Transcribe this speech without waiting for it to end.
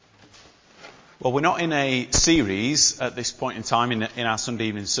Well, we're not in a series at this point in time in our Sunday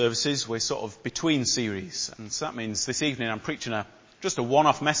evening services. We're sort of between series. And so that means this evening I'm preaching just a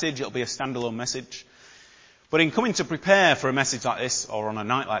one-off message. It'll be a standalone message. But in coming to prepare for a message like this, or on a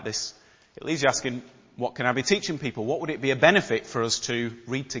night like this, it leaves you asking, what can I be teaching people? What would it be a benefit for us to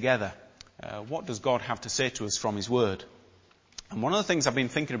read together? What does God have to say to us from His Word? And one of the things I've been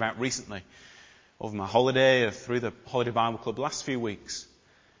thinking about recently, over my holiday, or through the Holiday Bible Club the last few weeks,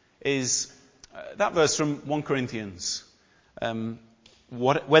 is that verse from 1 Corinthians.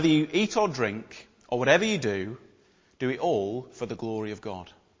 Whether you eat or drink, or whatever you do it all for the glory of God.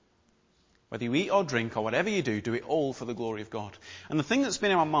 Whether you eat or drink, or whatever you do it all for the glory of God. And the thing that's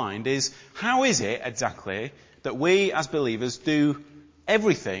been in my mind is, how is it exactly that we as believers do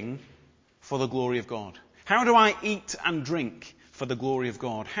everything for the glory of God? How do I eat and drink for the glory of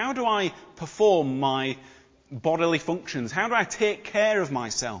God? How do I perform my bodily functions? How do I take care of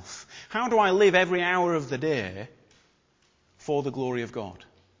myself? How do I live every hour of the day for the glory of God?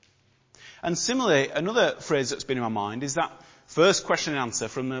 And similarly, another phrase that's been in my mind is that first question and answer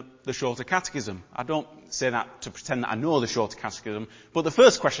from the Shorter Catechism. I don't say that to pretend that I know the Shorter Catechism, but the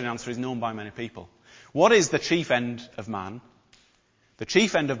first question and answer is known by many people. What is the chief end of man? The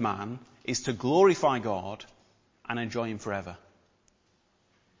chief end of man is to glorify God and enjoy Him forever.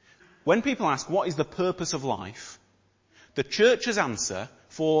 When people ask what is the purpose of life, the Church's answer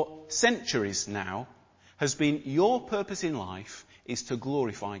for centuries now has been, your purpose in life is to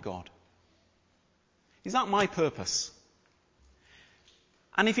glorify God. Is that my purpose?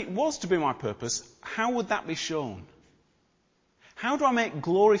 And if it was to be my purpose, how would that be shown? How do I make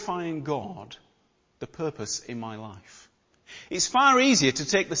glorifying God the purpose in my life? It's far easier to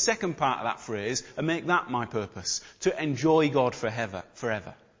take the second part of that phrase and make that my purpose, to enjoy God forever.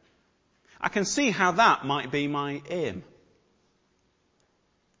 I can see how that might be my aim.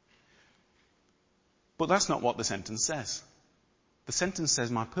 But that's not what the sentence says. The sentence says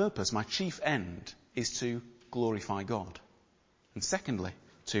my purpose, my chief end, is to glorify God. And secondly,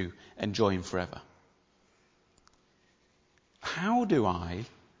 to enjoy Him forever. How do I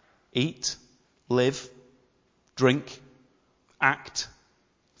eat, live, drink, act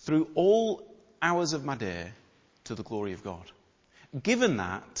through all hours of my day to the glory of God? Given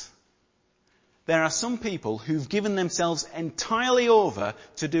that there are some people who've given themselves entirely over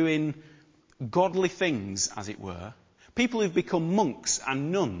to doing godly things, as it were. People who've become monks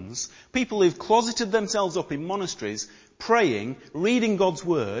and nuns. People who've closeted themselves up in monasteries, praying, reading God's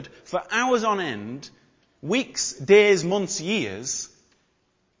Word for hours on end, weeks, days, months, years,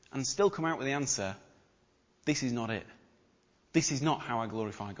 and still come out with the answer, this is not it. This is not how I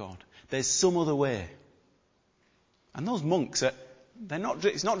glorify God. There's some other way. And those monks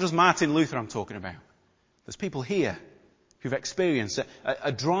it's not just Martin Luther I'm talking about. There's people here who've experienced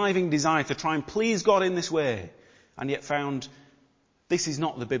a driving desire to try and please God in this way, and yet found this is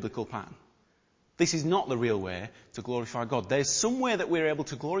not the biblical pattern. This is not the real way to glorify God. There's some way that we're able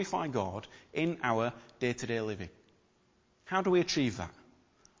to glorify God in our day-to-day living. How do we achieve that?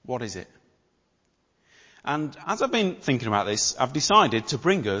 What is it? And as I've been thinking about this, I've decided to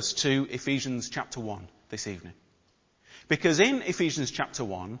bring us to Ephesians chapter 1 this evening. Because in Ephesians chapter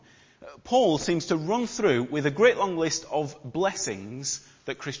 1, Paul seems to run through with a great long list of blessings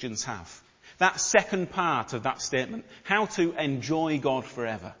that Christians have. That second part of that statement, how to enjoy God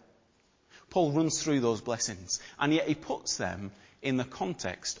forever. Paul runs through those blessings, and yet he puts them in the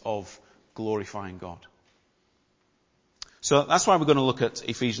context of glorifying God. So that's why we're going to look at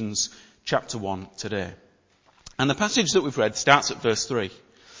Ephesians chapter 1 today. And the passage that we've read starts at verse 3.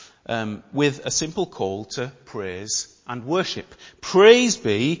 With a simple call to praise and worship. Praise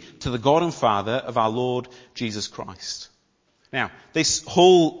be to the God and Father of our Lord Jesus Christ. Now, this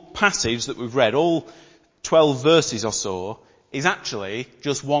whole passage that we've read, all 12 verses or so, is actually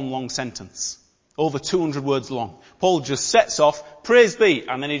just one long sentence. Over 200 words long. Paul just sets off, praise be,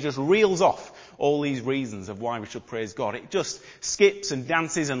 and then he just reels off all these reasons of why we should praise God. It just skips and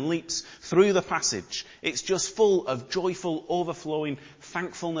dances and leaps through the passage. It's just full of joyful, overflowing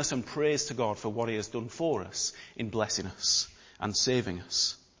thankfulness and praise to God for what He has done for us in blessing us and saving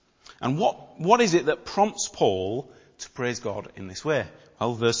us. And what is it that prompts Paul to praise God in this way?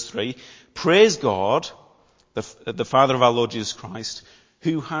 Well, verse 3, praise God, the Father of our Lord Jesus Christ,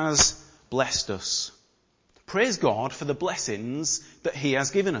 who has blessed us. Praise God for the blessings that He has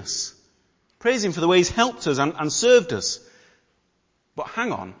given us. Praise Him for the way He's helped us and served us. But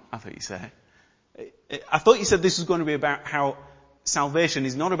hang on, I thought you said this was going to be about how salvation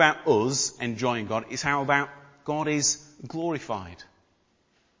is not about us enjoying God, it's how about God is glorified.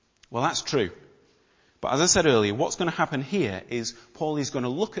 Well, that's true. But as I said earlier, what's going to happen here is Paul is going to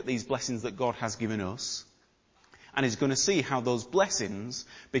look at these blessings that God has given us, and is going to see how those blessings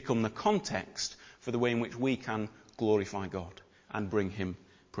become the context for the way in which we can glorify God and bring him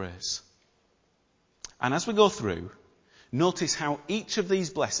praise. And as we go through, notice how each of these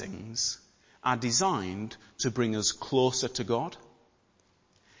blessings are designed to bring us closer to God.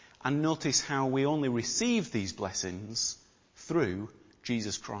 And notice how we only receive these blessings through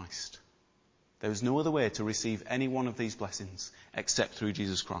Jesus Christ. There is no other way to receive any one of these blessings except through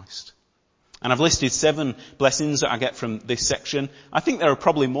Jesus Christ. And I've listed 7 blessings that I get from this section. I think there are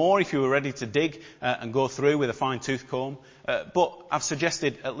probably more if you were ready to dig and go through with a fine-tooth comb. But I've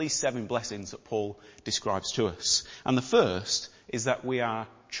suggested at least 7 blessings that Paul describes to us. And the first is that we are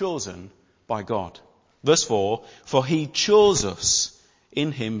chosen by God. Verse 4, for he chose us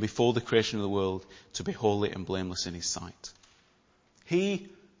in him before the creation of the world to be holy and blameless in his sight. He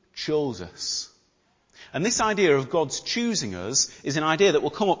chose us. And this idea of God's choosing us is an idea that will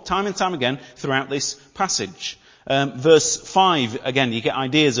come up time and time again throughout this passage. Verse 5, again, you get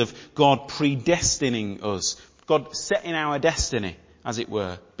ideas of God predestining us. God setting our destiny, as it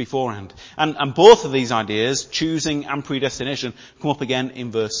were, beforehand. And both of these ideas, choosing and predestination, come up again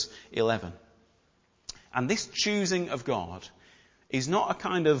in verse 11. And this choosing of God is not a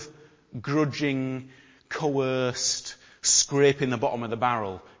kind of grudging, coerced, scraping the bottom of the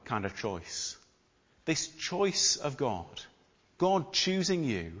barrel kind of choice. This choice of God choosing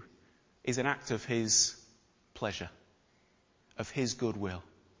you, is an act of his pleasure, of his goodwill.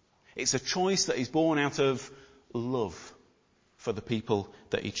 It's a choice that is born out of love for the people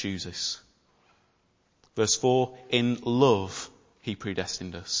that he chooses. Verse 4, in love he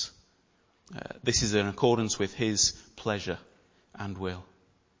predestined us. This is in accordance with his pleasure and will.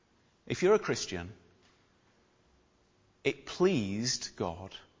 If you're a Christian, it pleased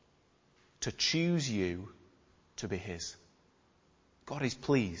God to choose you to be his. God is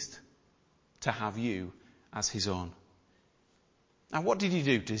pleased to have you as his own. Now, what did you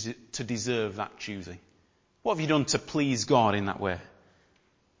do to deserve that choosing? What have you done to please God in that way?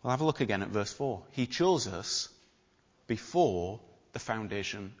 Well, have a look again at verse 4. He chose us before the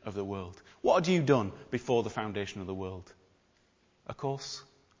foundation of the world. What had you done before the foundation of the world? Of course,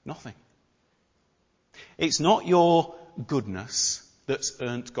 nothing. It's not your goodness that's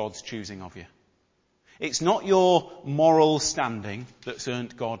earned God's choosing of you. It's not your moral standing that's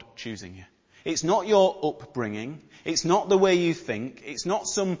earned God choosing you. It's not your upbringing. It's not the way you think. It's not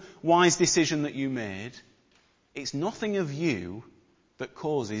some wise decision that you made. It's nothing of you that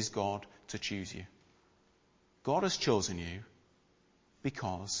causes God to choose you. God has chosen you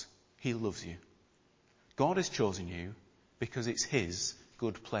because he loves you. God has chosen you because it's his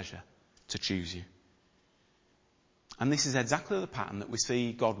good pleasure to choose you. And this is exactly the pattern that we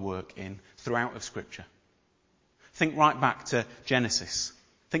see God work in throughout of Scripture. Think right back to Genesis.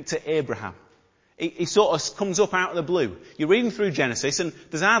 Think to Abraham. He sort of comes up out of the blue. You're reading through Genesis and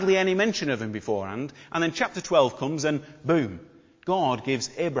there's hardly any mention of him beforehand. And then chapter 12 comes and boom, God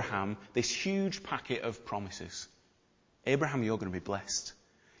gives Abraham this huge packet of promises. Abraham, you're going to be blessed.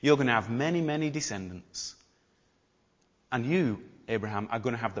 You're going to have many, many descendants. And you, Abraham, are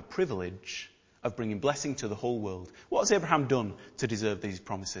going to have the privilege of bringing blessing to the whole world. What has Abraham done to deserve these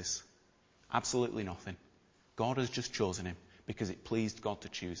promises? Absolutely nothing. God has just chosen him because it pleased God to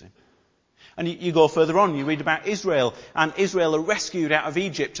choose him. And you go further on, you read about Israel, and Israel are rescued out of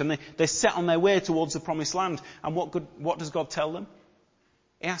Egypt, and they're set on their way towards the promised land. And what does God tell them?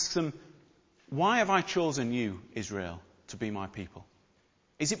 He asks them, why have I chosen you, Israel, to be my people?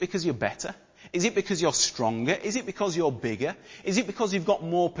 Is it because you're better? Is it because you're stronger? Is it because you're bigger? Is it because you've got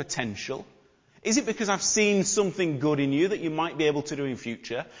more potential? Is it because I've seen something good in you that you might be able to do in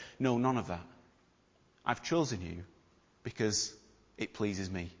future? No, none of that. I've chosen you because it pleases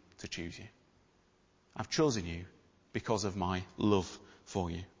me to choose you. I've chosen you because of my love for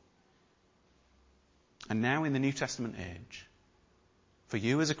you. And now in the New Testament age, for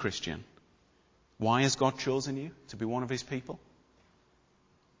you as a Christian, why has God chosen you to be one of his people?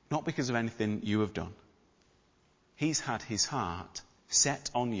 Not because of anything you have done. He's had his heart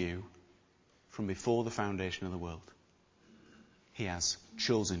set on you from before the foundation of the world. He has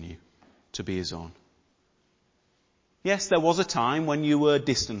chosen you to be his own. Yes, there was a time when you were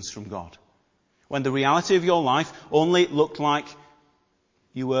distanced from God, when the reality of your life only looked like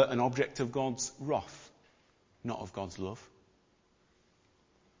you were an object of God's wrath, not of God's love.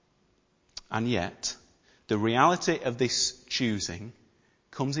 And yet, the reality of this choosing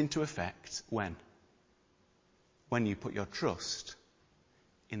comes into effect when? When you put your trust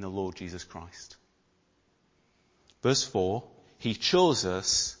in the Lord Jesus Christ. Verse 4, he chose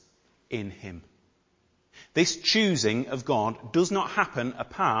us in him. This choosing of God does not happen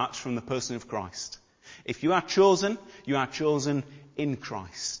apart from the person of Christ. If you are chosen in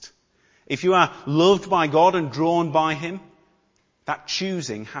Christ. If you are loved by God and drawn by Him, that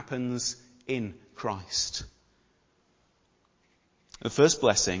choosing happens in Christ. The first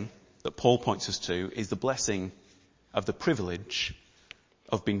blessing that Paul points us to is the blessing of the privilege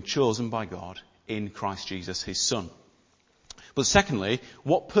of being chosen by God in Christ Jesus, His Son. But secondly,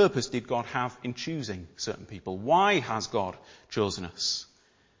 what purpose did God have in choosing certain people? Why has God chosen us?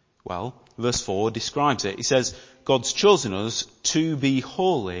 Well, verse 4 describes it. He says, God's chosen us to be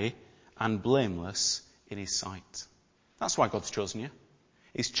holy and blameless in His sight. That's why God's chosen you.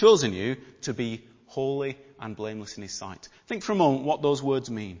 He's chosen you to be holy and blameless in His sight. Think for a moment what those words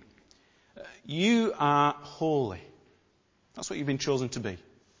mean. You are holy. That's what you've been chosen to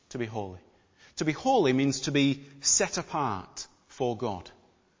be holy. To be holy means to be set apart for God.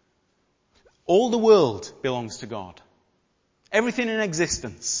 All the world belongs to God. Everything in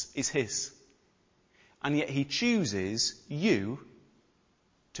existence is His. And yet He chooses you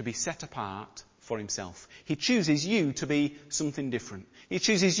to be set apart for Himself. He chooses you to be something different. He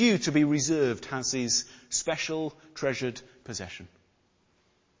chooses you to be reserved as His special, treasured possession.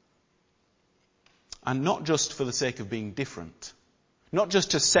 And not just for the sake of being different. Not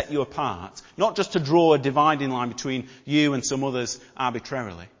just to set you apart. Not just to draw a dividing line between you and some others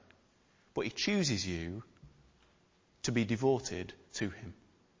arbitrarily. But He chooses you to be devoted to Him.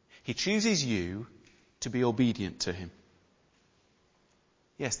 He chooses you to be obedient to Him.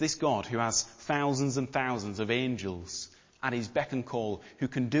 Yes, this God who has thousands and thousands of angels at His beck and call, who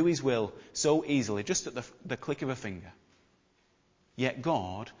can do His will so easily, just at the click of a finger. Yet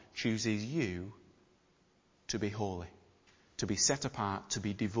God chooses you to be holy, to be set apart, to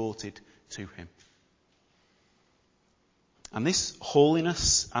be devoted to Him. And this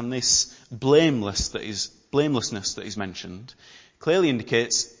holiness and this blamelessness that is mentioned clearly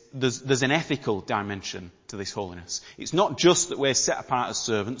indicates there's an ethical dimension to this holiness. It's not just that we're set apart as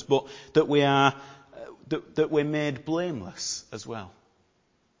servants, but that we're made blameless as well.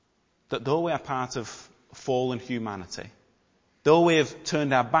 That though we are part of fallen humanity, though we have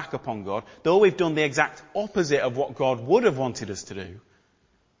turned our back upon God, though we've done the exact opposite of what God would have wanted us to do,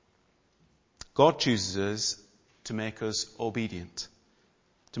 God chooses us to make us obedient,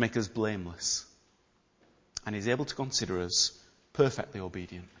 to make us blameless. And He's able to consider us perfectly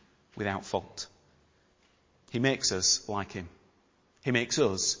obedient, without fault. He makes us like Him. He makes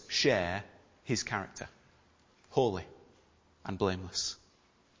us share His character, holy and blameless.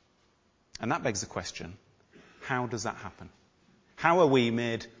 And that begs the question, how does that happen? How are we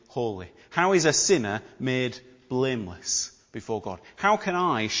made holy? How is a sinner made blameless before God? How can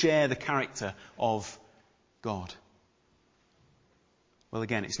I share the character of God? Well,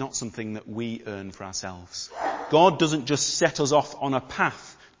 again, it's not something that we earn for ourselves. God doesn't just set us off on a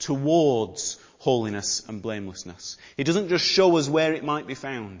path towards holiness and blamelessness. He doesn't just show us where it might be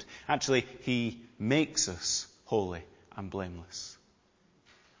found. Actually, He makes us holy and blameless.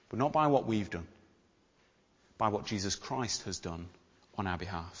 But not by what we've done, by what Jesus Christ has done on our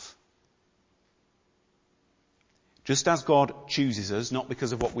behalf. Just as God chooses us, not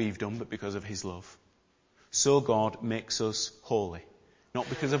because of what we've done, but because of His love, so God makes us holy, not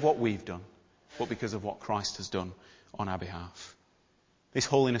because of what we've done, but because of what Christ has done on our behalf. This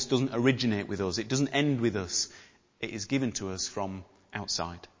holiness doesn't originate with us. It doesn't end with us. It is given to us from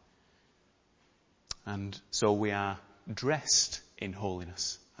outside. And so we are dressed in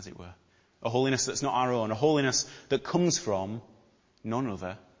holiness, as it were. A holiness that's not our own. A holiness that comes from none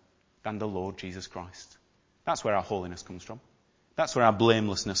other than the Lord Jesus Christ. That's where our holiness comes from. That's where our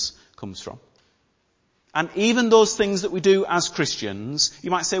blamelessness comes from. And even those things that we do as Christians,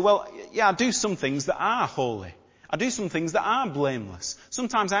 you might say, well, yeah, I do some things that are holy. I do some things that are blameless.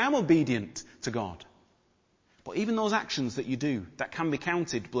 Sometimes I am obedient to God. But even those actions that you do that can be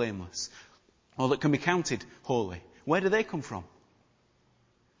counted blameless, or that can be counted holy, where do they come from?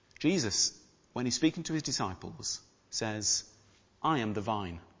 Jesus, when He's speaking to His disciples, says, I am the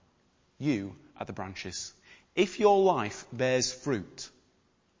vine. You are the branches. If your life bears fruit,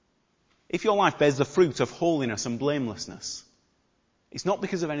 if your life bears the fruit of holiness and blamelessness, it's not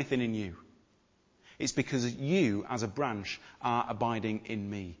because of anything in you. It's because you, as a branch, are abiding in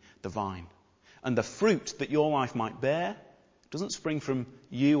me, the vine. And the fruit that your life might bear doesn't spring from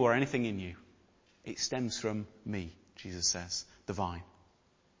you or anything in you. It stems from me, Jesus says, the vine.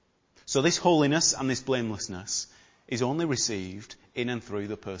 So this holiness and this blamelessness is only received in and through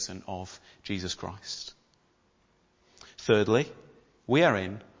the person of Jesus Christ. Thirdly, we are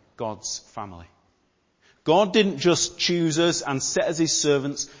in God's family. God didn't just choose us and set us His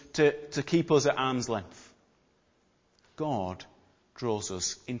servants to keep us at arm's length. God draws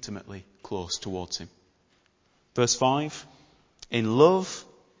us intimately close towards him. Verse 5, in love,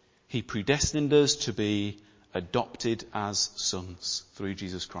 he predestined us to be adopted as sons through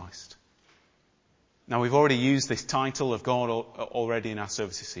Jesus Christ. Now, we've already used this title of God already in our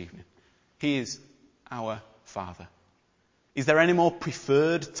service this evening. He is our Father. Is there any more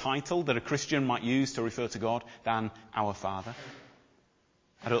preferred title that a Christian might use to refer to God than our Father?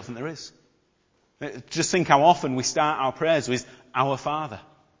 I don't think there is. Just think how often we start our prayers with our Father.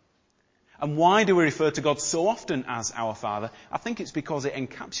 And why do we refer to God so often as our Father? I think it's because it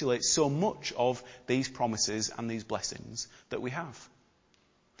encapsulates so much of these promises and these blessings that we have.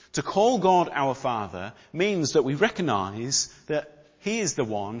 To call God our Father means that we recognise that he is the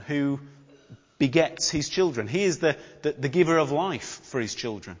one who begets his children. He is the giver of life for his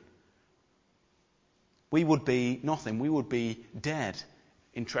children. We would be nothing. We would be dead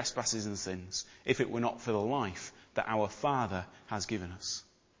in trespasses and sins if it were not for the life that our Father has given us.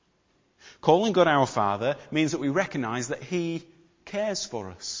 Calling God our Father means that we recognise that he cares for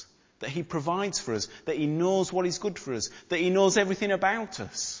us, that he provides for us, that he knows what is good for us, that he knows everything about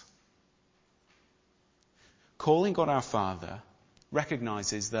us. Calling God our Father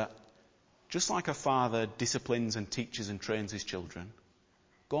recognises that just like a father disciplines and teaches and trains his children,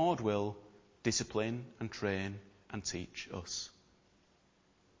 God will discipline and train and teach us.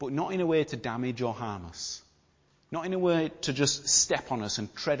 But not in a way to damage or harm us. Not in a way to just step on us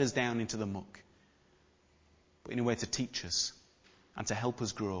and tread us down into the muck. But in a way to teach us and to help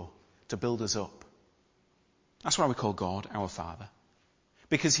us grow, to build us up. That's why we call God our Father.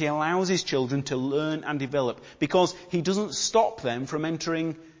 Because he allows his children to learn and develop. Because he doesn't stop them from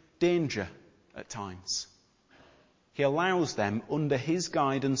entering danger at times. He allows them, under his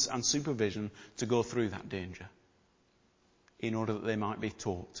guidance and supervision, to go through that danger in order that they might be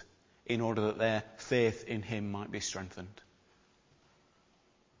taught, in order that their faith in him might be strengthened.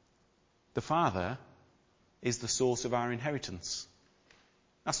 The Father is the source of our inheritance.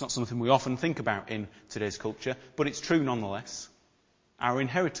 That's not something we often think about in today's culture, but it's true nonetheless. Our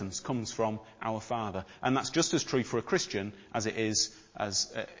inheritance comes from our Father. And that's just as true for a Christian as it is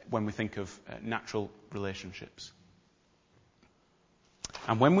when we think of natural relationships.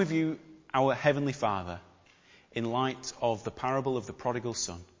 And when we view our Heavenly Father in light of the parable of the prodigal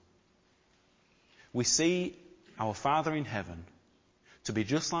son, we see our Father in heaven to be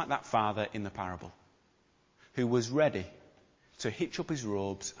just like that father in the parable, who was ready to hitch up his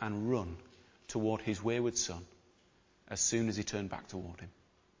robes and run toward his wayward son as soon as he turned back toward him.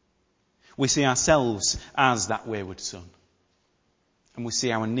 We see ourselves as that wayward son. And we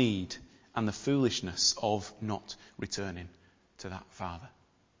see our need and the foolishness of not returning to that Father.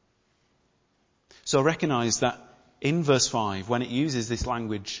 So recognise that in verse 5, when it uses this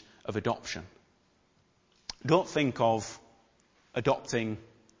language of adoption, don't think of adopting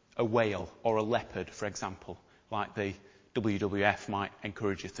a whale or a leopard, for example, like the WWF might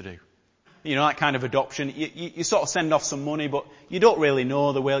encourage you to do. You know, that kind of adoption. You sort of send off some money, but you don't really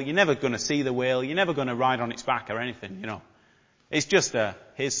know the whale. You're never going to see the whale. You're never going to ride on its back or anything, you know. It's just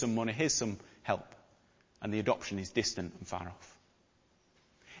here's some money, here's some help. And the adoption is distant and far off.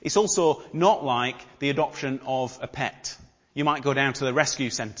 It's also not like the adoption of a pet. You might go down to the rescue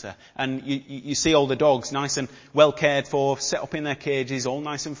centre and you see all the dogs nice and well cared for, set up in their cages, all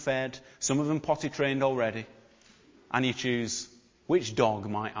nice and fed, some of them potty trained already. And you choose, which dog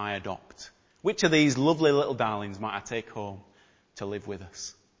might I adopt? Which of these lovely little darlings might I take home to live with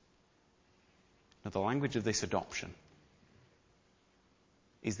us? Now, the language of this adoption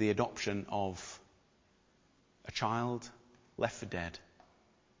is the adoption of a child left for dead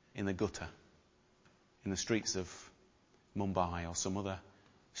in the gutter, in the streets of Mumbai or some other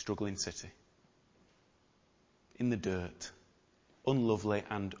struggling city. In the dirt, unlovely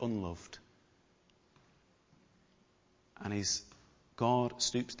and unloved. And his God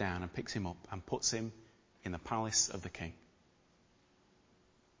stoops down and picks him up and puts him in the palace of the king.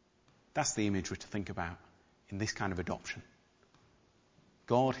 That's the imagery to think about in this kind of adoption.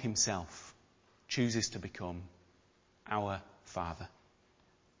 God himself chooses to become our Father.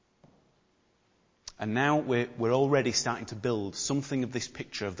 And now we're already starting to build something of this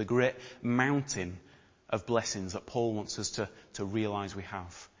picture of the great mountain of blessings that Paul wants us to realise we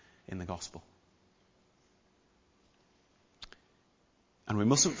have in the gospel. And we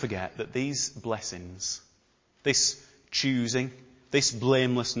mustn't forget that these blessings, this choosing, this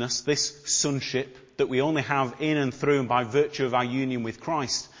blamelessness, this sonship that we only have in and through and by virtue of our union with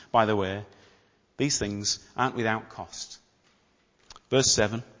Christ, by the way, these things aren't without cost. Verse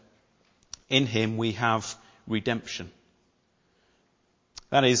 7, in him we have redemption.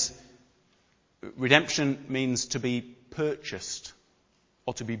 That is, redemption means to be purchased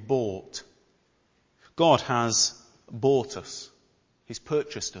or to be bought. God has bought us. He's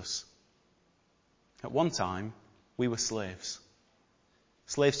purchased us. At one time, we were slaves.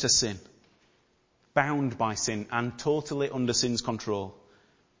 Slaves to sin. Bound by sin and totally under sin's control.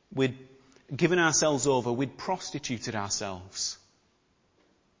 We'd given ourselves over. We'd prostituted ourselves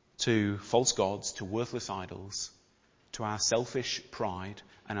to false gods, to worthless idols, to our selfish pride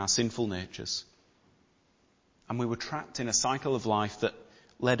and our sinful natures. And we were trapped in a cycle of life that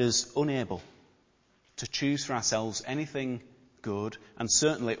led us unable to choose for ourselves anything good, and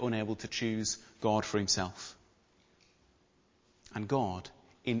certainly unable to choose God for himself. And God,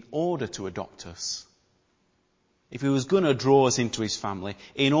 in order to adopt us, if he was going to draw us into his family,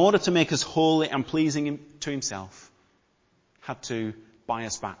 in order to make us holy and pleasing to himself, had to buy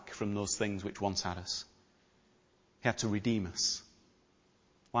us back from those things which once had us. He had to redeem us,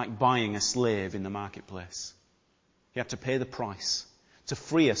 like buying a slave in the marketplace. He had to pay the price to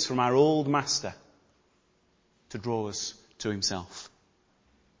free us from our old master, to draw us to himself.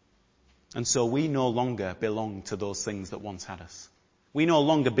 And so we no longer belong to those things that once had us. We no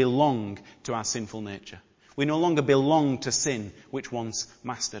longer belong to our sinful nature. We no longer belong to sin which once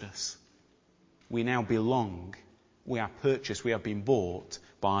mastered us. We now belong, we are purchased, we have been bought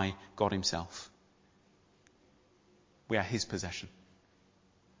by God himself. We are his possession.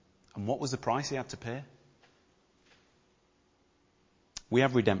 And what was the price he had to pay? We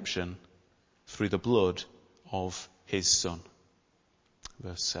have redemption through the blood of his Son.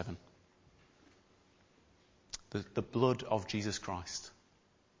 Verse 7. The blood of Jesus Christ.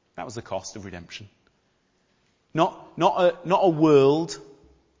 That was the cost of redemption. Not a world,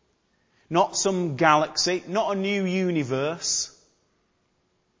 not some galaxy, not a new universe.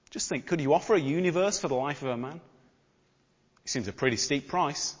 Just think, could you offer a universe for the life of a man? It seems a pretty steep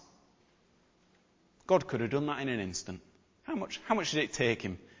price. God could have done that in an instant. How much did it take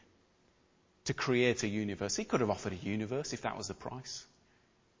him to create a universe? He could have offered a universe if that was the price.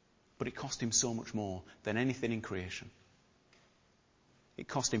 But it cost him so much more than anything in creation. It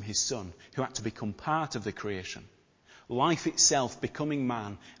cost him his Son, who had to become part of the creation. Life itself becoming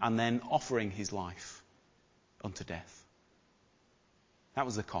man and then offering his life unto death. That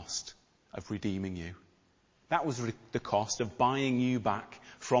was the cost of redeeming you. That was the cost of buying you back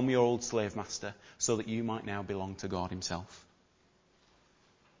from your old slave master so that you might now belong to God himself.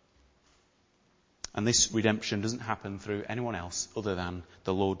 And this redemption doesn't happen through anyone else other than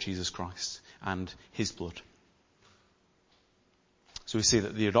the Lord Jesus Christ and his blood. So we see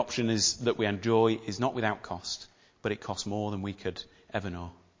that the adoption that we enjoy is not without cost, but it costs more than we could ever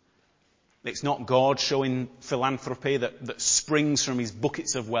know. It's not God showing philanthropy that springs from his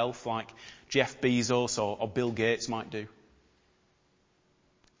buckets of wealth like Jeff Bezos or Bill Gates might do.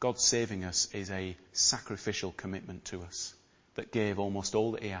 God saving us is a sacrificial commitment to us that gave almost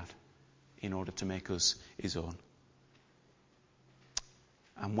all that he had in order to make us his own.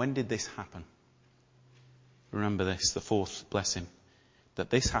 And when did this happen? Remember this, the fourth blessing, that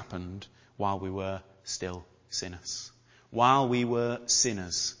this happened while we were still sinners. While we were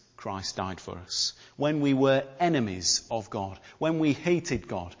sinners, Christ died for us. When we were enemies of God, when we hated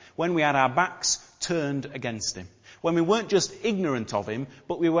God, when we had our backs turned against him, when we weren't just ignorant of him,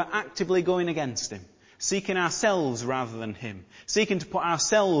 but we were actively going against him, seeking ourselves rather than him, seeking to put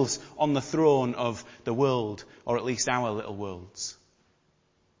ourselves on the throne of the world, or at least our little worlds.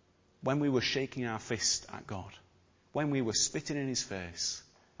 When we were shaking our fist at God, when we were spitting in his face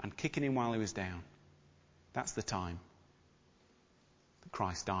and kicking him while he was down, that's the time that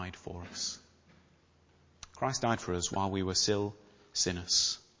Christ died for us. Christ died for us while we were still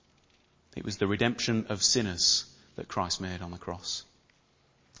sinners. It was the redemption of sinners that Christ made on the cross.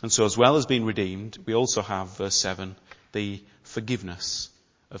 And so as well as being redeemed, we also have, verse 7, the forgiveness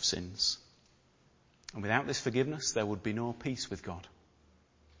of sins. And without this forgiveness, there would be no peace with God.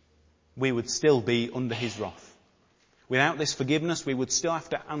 We would still be under his wrath. Without this forgiveness, we would still have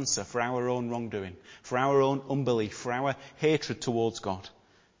to answer for our own wrongdoing, for our own unbelief, for our hatred towards God.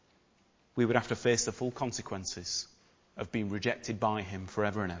 We would have to face the full consequences of being rejected by him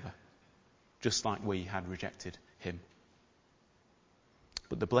forever and ever, just like we had rejected him.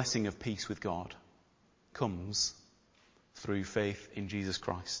 But the blessing of peace with God comes through faith in Jesus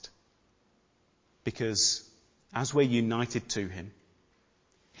Christ. Because as we're united to him,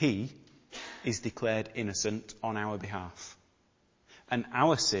 he is declared innocent on our behalf. And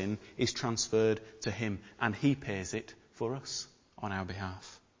our sin is transferred to him, and he pays it for us on our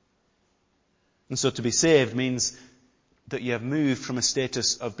behalf. And so to be saved means that you have moved from a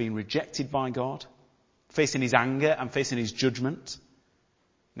status of being rejected by God, facing his anger and facing his judgment,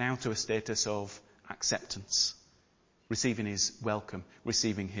 now to a status of acceptance, receiving his welcome,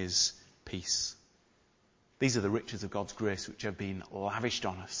 receiving his peace. These are the riches of God's grace which have been lavished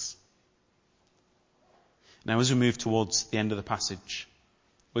on us. Now, as we move towards the end of the passage,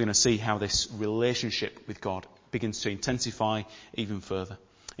 we're going to see how this relationship with God begins to intensify even further.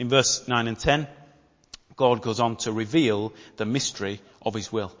 In verse 9 and 10, God goes on to reveal the mystery of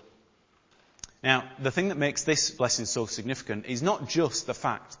his will. Now, the thing that makes this blessing so significant is not just the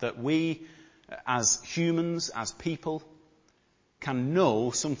fact that we, as humans, as people, can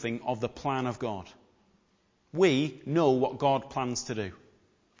know something of the plan of God. We know what God plans to do.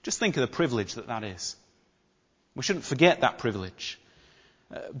 Just think of the privilege that is. We shouldn't forget that privilege.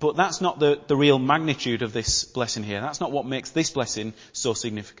 But that's not the real magnitude of this blessing here. That's not what makes this blessing so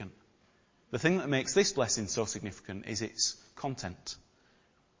significant. The thing that makes this blessing so significant is its content.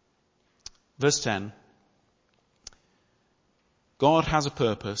 Verse 10, God has a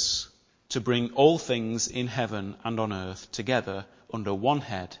purpose to bring all things in heaven and on earth together under one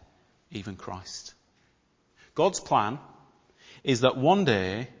head, even Christ. God's plan is that one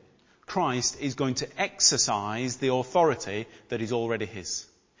day Christ is going to exercise the authority that is already his.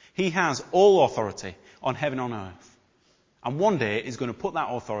 He has all authority on heaven and on earth. And one day he's going to put that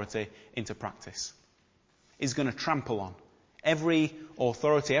authority into practice. He's going to trample on every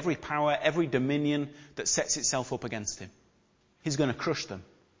authority, every power, every dominion that sets itself up against him. He's going to crush them.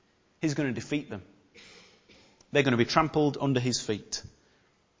 He's going to defeat them. They're going to be trampled under his feet.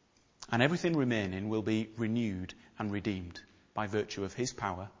 And everything remaining will be renewed and redeemed by virtue of his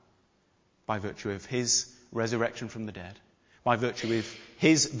power, by virtue of his resurrection from the dead, by virtue of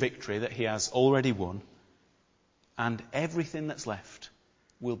his victory that he has already won. And everything that's left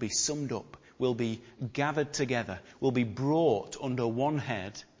will be summed up, will be gathered together, will be brought under one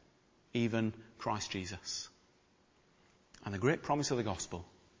head, even Christ Jesus. And the great promise of the gospel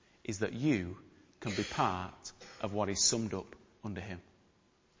is that you can be part of what is summed up under him.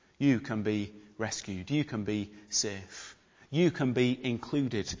 You can be rescued. You can be safe. You can be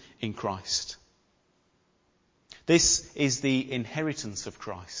included in Christ. This is the inheritance of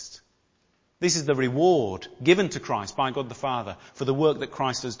Christ. This is the reward given to Christ by God the Father for the work that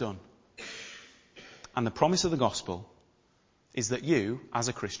Christ has done. And the promise of the gospel is that you, as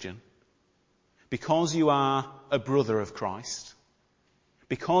a Christian, because you are a brother of Christ,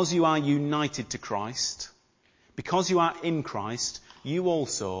 because you are united to Christ, because you are in Christ, you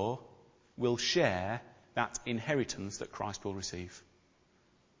also will share that inheritance that Christ will receive.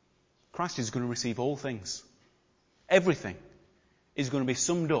 Christ is going to receive all things. Everything is going to be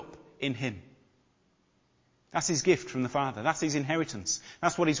summed up in him. That's his gift from the Father. That's his inheritance.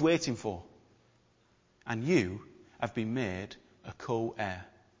 That's what he's waiting for. And you have been made a co-heir.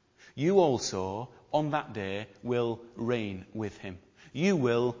 You also, on that day, will reign with him. You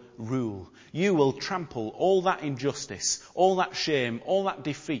will rule. You will trample all that injustice, all that shame, all that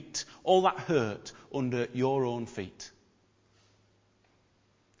defeat, all that hurt under your own feet.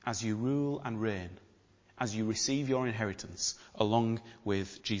 As you rule and reign, as you receive your inheritance along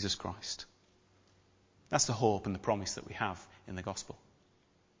with Jesus Christ. That's the hope and the promise that we have in the gospel.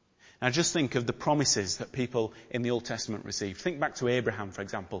 Now just think of the promises that people in the Old Testament received. Think back to Abraham, for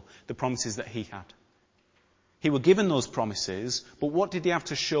example, the promises that he had. He was given those promises, but what did he have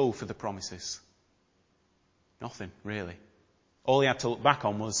to show for the promises? Nothing, really. All he had to look back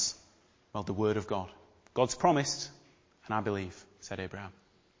on was, well, the word of God. God's promised, and I believe, said Abraham.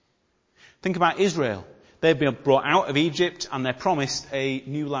 Think about Israel. They've been brought out of Egypt and they're promised a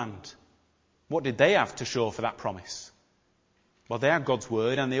new land. What did they have to show for that promise? Well, they had God's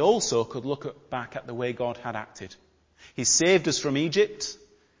word, and they also could look back at the way God had acted. He saved us from Egypt.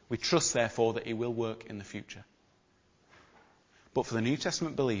 We trust, therefore, that he will work in the future. But for the New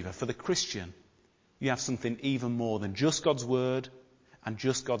Testament believer, for the Christian, you have something even more than just God's word and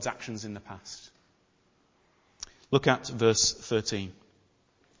just God's actions in the past. Look at verse 13.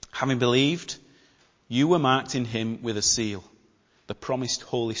 Having believed, you were marked in him with a seal, the promised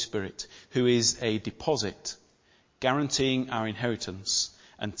Holy Spirit, who is a deposit guaranteeing our inheritance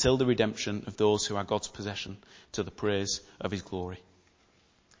until the redemption of those who are God's possession, to the praise of his glory.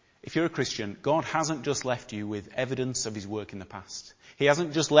 If you're a Christian, God hasn't just left you with evidence of his work in the past. He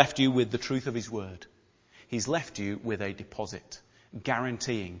hasn't just left you with the truth of his word. He's left you with a deposit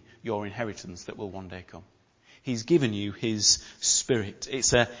guaranteeing your inheritance that will one day come. He's given you his Spirit.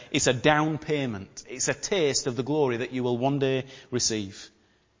 It's a down payment. It's a taste of the glory that you will one day receive.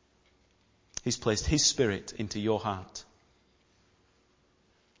 He's placed his Spirit into your heart.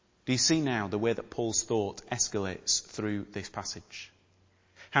 Do you see now the way that Paul's thought escalates through this passage?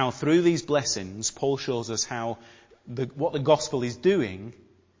 How through these blessings, Paul shows us how what the gospel is doing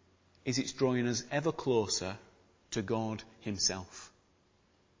is it's drawing us ever closer to God himself.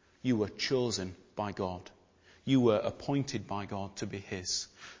 You were chosen by God. You were appointed by God to be his.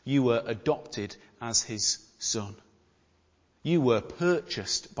 You were adopted as his son. You were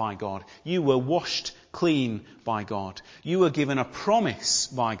purchased by God. You were washed clean by God. You were given a promise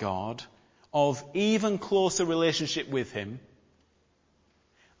by God of even closer relationship with him.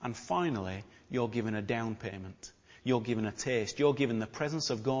 And finally, you're given a down payment. You're given a taste. You're given the presence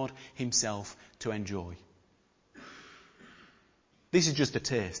of God himself to enjoy. This is just a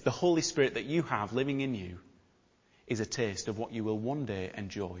taste. The Holy Spirit that you have living in you is a taste of what you will one day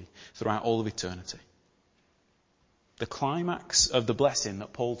enjoy throughout all of eternity. The climax of the blessing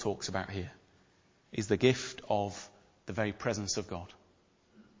that Paul talks about here is the gift of the very presence of God.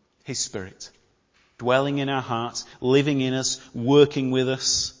 His Spirit, dwelling in our hearts, living in us, working with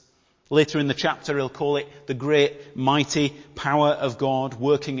us. Later in the chapter he'll call it the great mighty power of God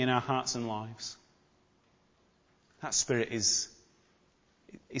working in our hearts and lives. That Spirit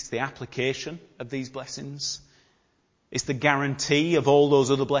it's the application of these blessings. It's the guarantee of all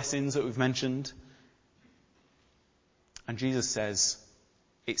those other blessings that we've mentioned. And Jesus says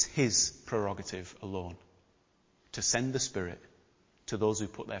it's his prerogative alone to send the Spirit to those who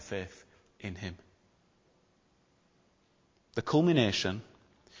put their faith in him. The culmination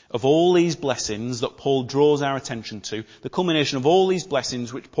of all these blessings that Paul draws our attention to, the culmination of all these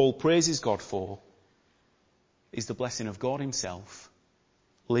blessings which Paul praises God for, is the blessing of God himself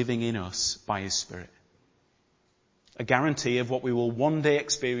living in us by his Spirit. A guarantee of what we will one day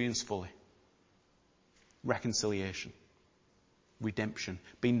experience fully. Reconciliation. Redemption.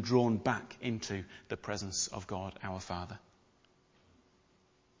 Being drawn back into the presence of God our Father.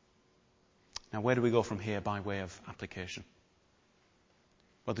 Now, where do we go from here by way of application?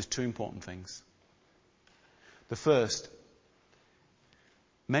 Well, there's two important things. The first,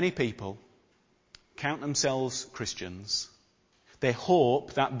 many people count themselves Christians. They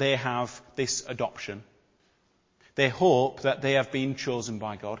hope that they have this adoption. They hope that they have been chosen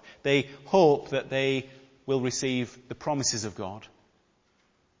by God. They hope that they will receive the promises of God.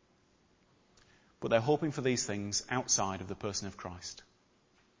 But they're hoping for these things outside of the person of Christ.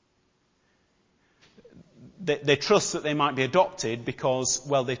 They trust that they might be adopted because,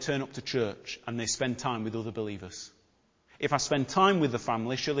 well, they turn up to church and they spend time with other believers. If I spend time with the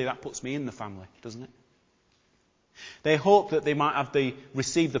family, surely that puts me in the family, doesn't it? They hope that they might have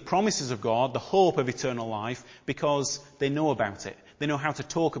received the promises of God, the hope of eternal life, because they know about it. They know how to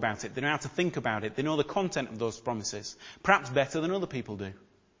talk about it. They know how to think about it. They know the content of those promises, perhaps better than other people do.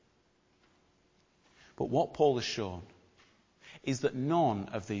 But what Paul has shown is that none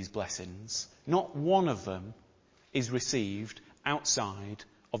of these blessings, not one of them, is received outside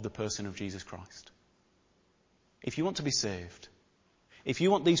of the person of Jesus Christ. If you want to be saved, if you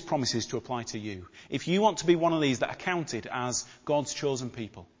want these promises to apply to you, if you want to be one of these that are counted as God's chosen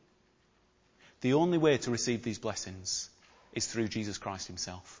people, the only way to receive these blessings is through Jesus Christ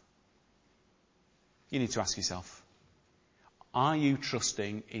himself. You need to ask yourself, are you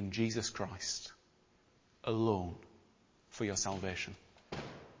trusting in Jesus Christ alone for your salvation?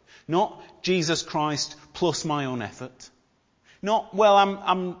 Not Jesus Christ plus my own effort. Not, well,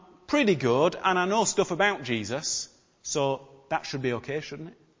 I'm pretty good and I know stuff about Jesus, so that should be okay, shouldn't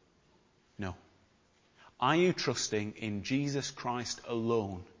it? No. Are you trusting in Jesus Christ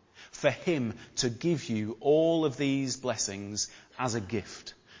alone for him to give you all of these blessings as a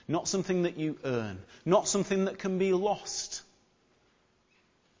gift? Not something that you earn, not something that can be lost.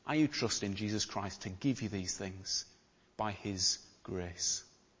 Are you trusting Jesus Christ to give you these things by his grace?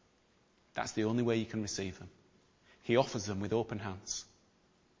 That's the only way you can receive them. He offers them with open hands.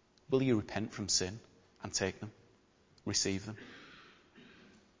 Will you repent from sin and take them? Receive them?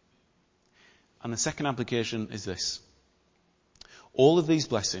 And the second application is this. All of these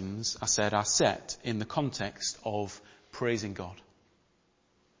blessings, I said, are set in the context of praising God.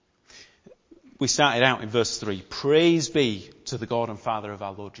 We started out in verse 3. Praise be to the God and Father of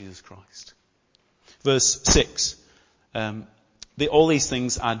our Lord Jesus Christ. Verse 6. All these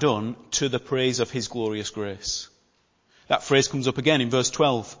things are done to the praise of his glorious grace. That phrase comes up again in verse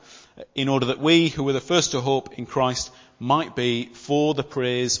 12. In order that we, who were the first to hope in Christ, might be for the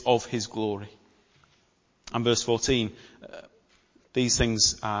praise of his glory. And verse 14. These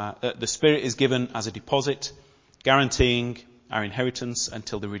things are, the Spirit is given as a deposit, guaranteeing our inheritance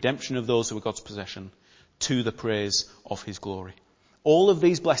until the redemption of those who are God's possession, to the praise of his glory. All of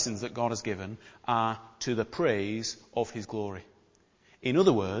these blessings that God has given are to the praise of his glory. In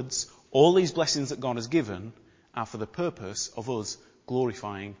other words, all these blessings that God has given are for the purpose of us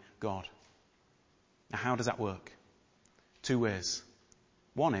glorifying God. Now, how does that work? Two ways.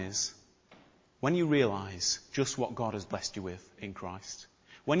 One is when you realise just what God has blessed you with in Christ,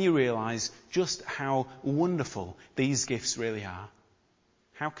 when you realise just how wonderful these gifts really are,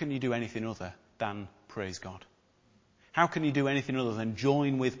 how can you do anything other than praise God? How can you do anything other than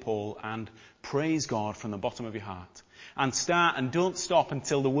join with Paul and praise God from the bottom of your heart? And start and don't stop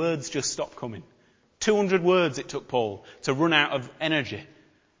until the words just stop coming. 200 words it took Paul to run out of energy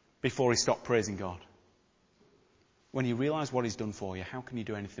before he stopped praising God. When you realise what he's done for you, how can you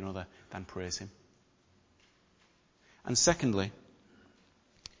do anything other than praise him? And secondly,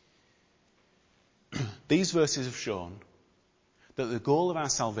 these verses have shown that the goal of our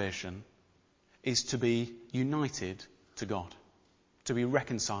salvation is to be united to God, to be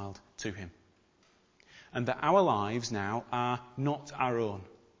reconciled to him. And that our lives now are not our own,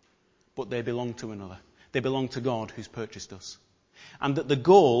 but they belong to another. They belong to God who's purchased us. And that the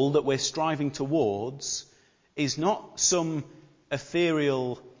goal that we're striving towards is not some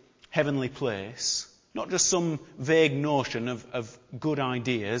ethereal heavenly place, not just some vague notion of good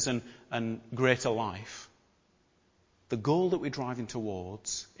ideas and greater life. The goal that we're driving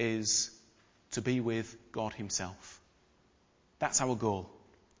towards is to be with God himself. That's our goal.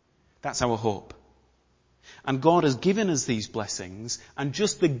 That's our hope. And God has given us these blessings, and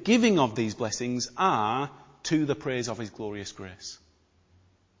just the giving of these blessings are to the praise of his glorious grace.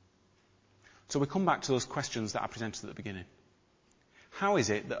 So we come back to those questions that I presented at the beginning. How is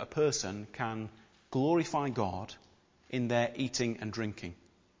it that a person can glorify God in their eating and drinking?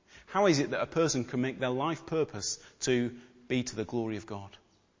 How is it that a person can make their life purpose to be to the glory of God?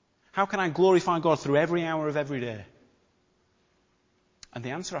 How can I glorify God through every hour of every day? And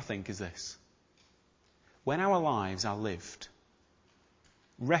the answer, I think, is this. When our lives are lived,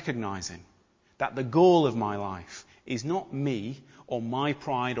 recognizing that the goal of my life is not me or my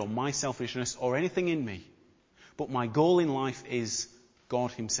pride or my selfishness or anything in me, but my goal in life is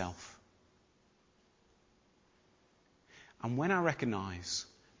God himself. And when I recognize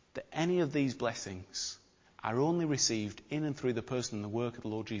that any of these blessings are only received in and through the person and the work of the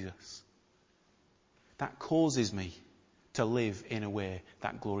Lord Jesus, that causes me to live in a way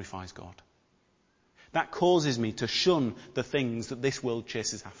that glorifies God. That causes me to shun the things that this world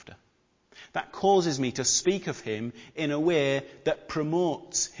chases after. That causes me to speak of him in a way that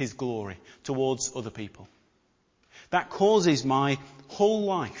promotes his glory towards other people. That causes my whole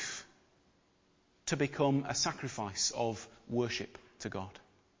life to become a sacrifice of worship to God.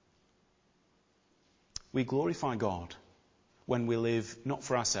 We glorify God when we live not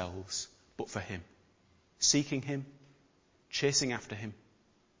for ourselves, but for him. Seeking him, chasing after him,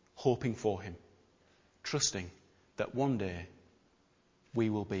 hoping for him, trusting that one day we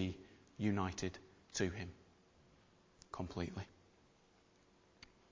will be united to him completely.